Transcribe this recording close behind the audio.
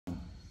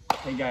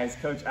Hey guys,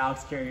 Coach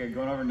Alex Carey here,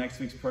 going over next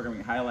week's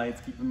programming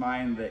highlights. Keep in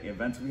mind the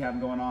events we have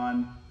going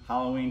on: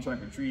 Halloween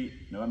trunk or treat,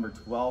 November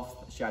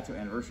 12th, Chateau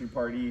anniversary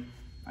party,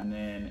 and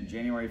then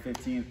January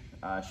 15th,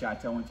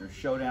 Chateau Winter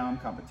Showdown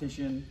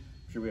competition.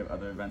 I'm sure we have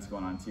other events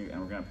going on too, and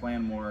we're gonna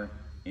plan more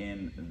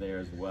in there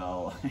as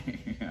well.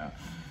 Yeah.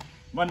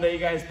 Monday, you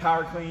guys,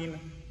 power clean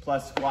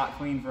plus squat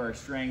clean for our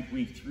strength.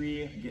 Week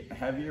 3, get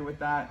heavier with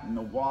that, and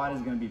the WOD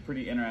is gonna be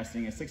pretty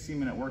interesting. A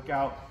 16-minute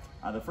workout.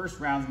 The first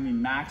round is gonna be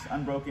max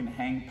unbroken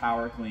hang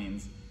power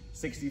cleans.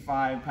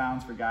 65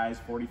 pounds for guys,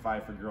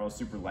 45 for girls,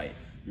 super light.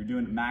 You're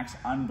doing max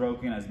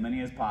unbroken, as many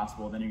as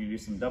possible. Then you're gonna do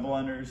some double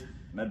unders,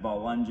 med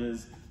ball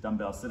lunges,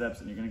 dumbbell sit-ups,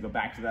 and you're gonna go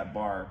back to that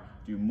bar,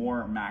 do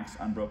more max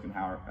unbroken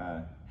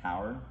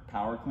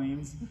power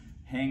cleans,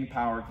 hang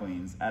power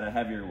cleans at a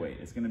heavier weight.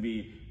 It's gonna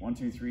be 1,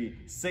 2, 3,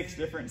 6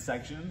 different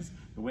sections.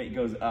 The weight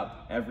goes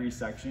up every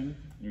section.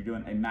 You're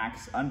doing a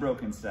max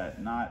unbroken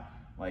set, not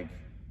like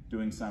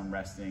doing some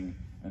resting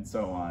and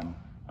so on,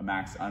 a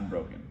max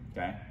unbroken,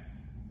 okay?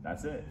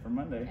 That's it for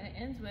Monday. And it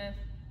ends with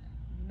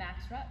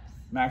max reps.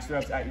 Max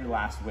reps at your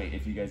last weight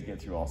if you guys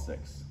get through all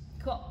 6.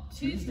 Cool.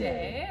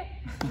 Tuesday,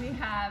 we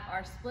have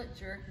our split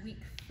jerk week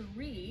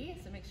 3,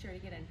 so make sure to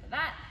get in for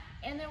that.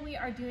 And then we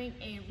are doing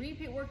a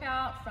repeat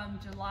workout from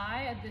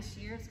July of this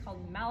year. It's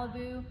called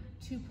Malibu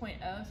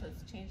 2.0, so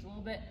it's changed a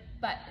little bit,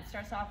 but it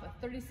starts off with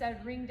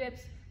 37 ring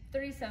dips,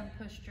 37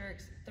 push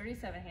jerks,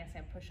 37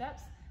 handstand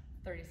push-ups,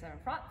 37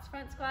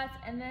 front squats,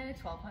 and then a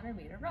 1,200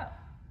 meter row.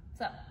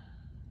 So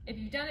if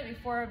you've done it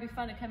before, it'd be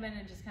fun to come in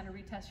and just kind of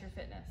retest your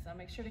fitness. So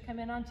make sure to come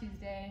in on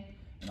Tuesday.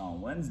 And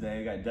on Wednesday,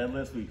 we got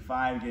deadlifts week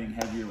 5, getting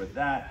heavier with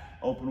that.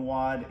 Open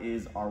WOD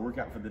is our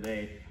workout for the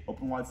day.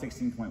 Open WOD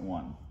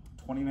 16.1,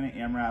 20-minute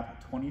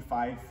AMRAP,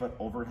 25-foot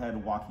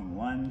overhead walking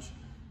lunge,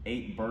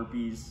 8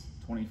 burpees,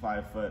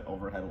 25-foot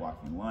overhead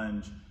walking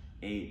lunge,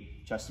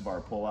 8 chest to bar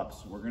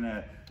pull-ups. We're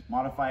gonna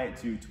modify it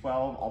to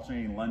 12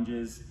 alternating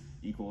lunges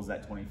equals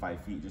that 25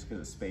 feet just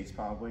because of space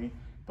probably.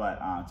 But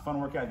it's a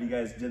fun workout. If you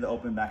guys did the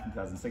open back in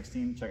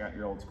 2016, check out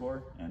your old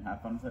score and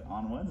have fun with it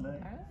on Wednesday.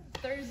 All right.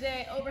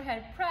 Thursday,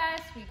 overhead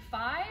press, week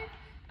 5.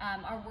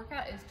 Our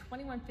workout is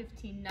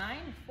 21-15-9,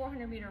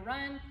 400 meter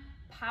run,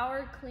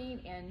 power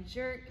clean and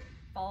jerk,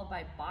 followed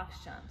by box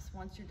jumps.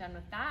 Once you're done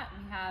with that,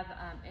 we have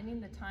ending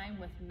the time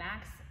with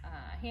max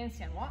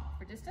handstand walk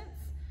for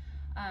distance.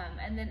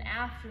 And then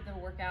after the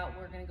workout,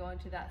 we're gonna go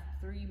into that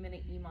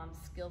 3-minute EMOM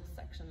skills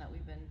section that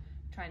we've been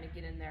trying to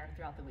get in there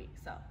throughout the week.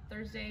 So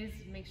Thursdays,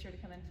 make sure to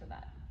come in for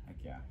that. Heck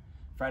yeah.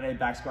 Friday,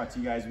 back squats,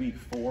 you guys, week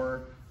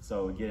 4.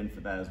 So get in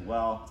for that as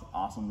well. It's an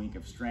awesome week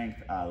of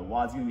strength. The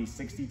WOD's gonna be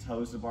 60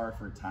 toes to bar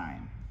for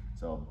time.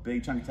 So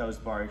big chunk of toes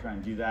to bar, you're trying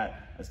to do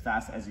that as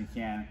fast as you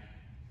can.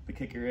 The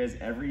kicker is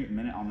every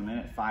minute on the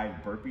minute,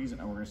 5 burpees, and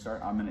we're gonna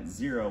start on minute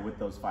 0 with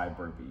those 5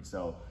 burpees.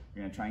 So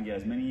you're gonna try and get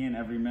as many in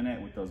every minute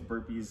with those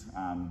burpees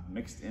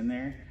mixed in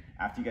there.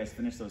 After you guys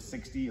finish those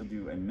 60, you'll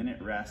do a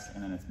minute rest,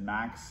 and then it's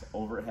max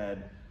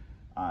overhead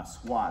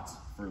squats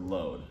for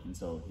load. And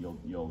so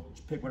you'll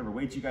pick whatever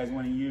weight you guys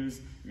want to use.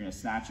 You're gonna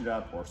snatch it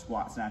up or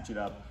squat snatch it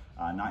up,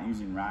 not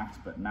using racks,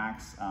 but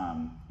max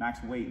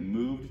weight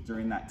moved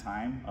during that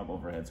time of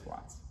overhead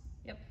squats.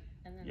 Yep.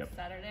 And then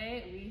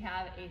Saturday, we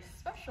have a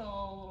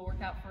special little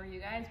workout for you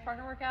guys,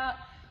 partner workout,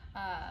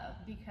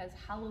 because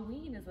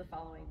Halloween is the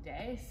following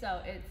day.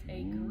 So it's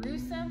a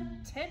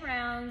gruesome 10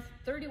 rounds,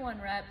 31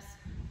 reps,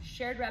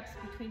 shared reps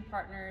between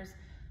partners,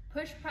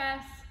 push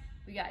press,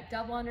 we got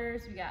double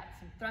unders, we got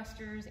some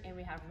thrusters, and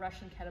we have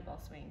Russian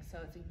kettlebell swings. So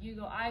it's a you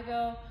go, I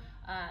go.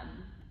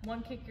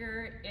 One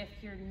kicker, if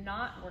you're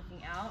not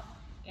working out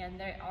and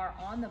they are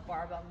on the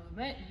barbell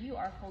movement, you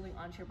are holding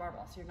onto your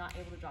barbell, so you're not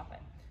able to drop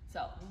it.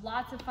 So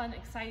lots of fun,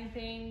 exciting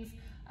things.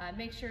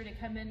 Make sure to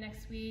come in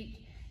next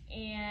week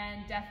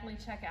and definitely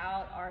check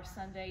out our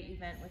Sunday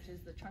event, which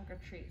is the trunk or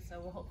treat. So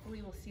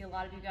hopefully we'll see a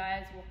lot of you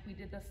guys. We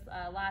did this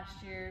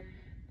last year.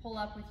 Pull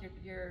up with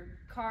your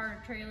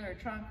car, trailer, or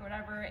trunk, or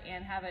whatever,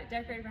 and have it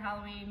decorated for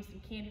Halloween,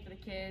 some candy for the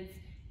kids,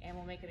 and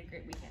we'll make it a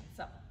great weekend.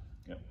 So,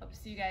 hope to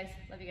see you guys.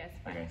 Love you guys.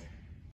 Bye. Bye guys.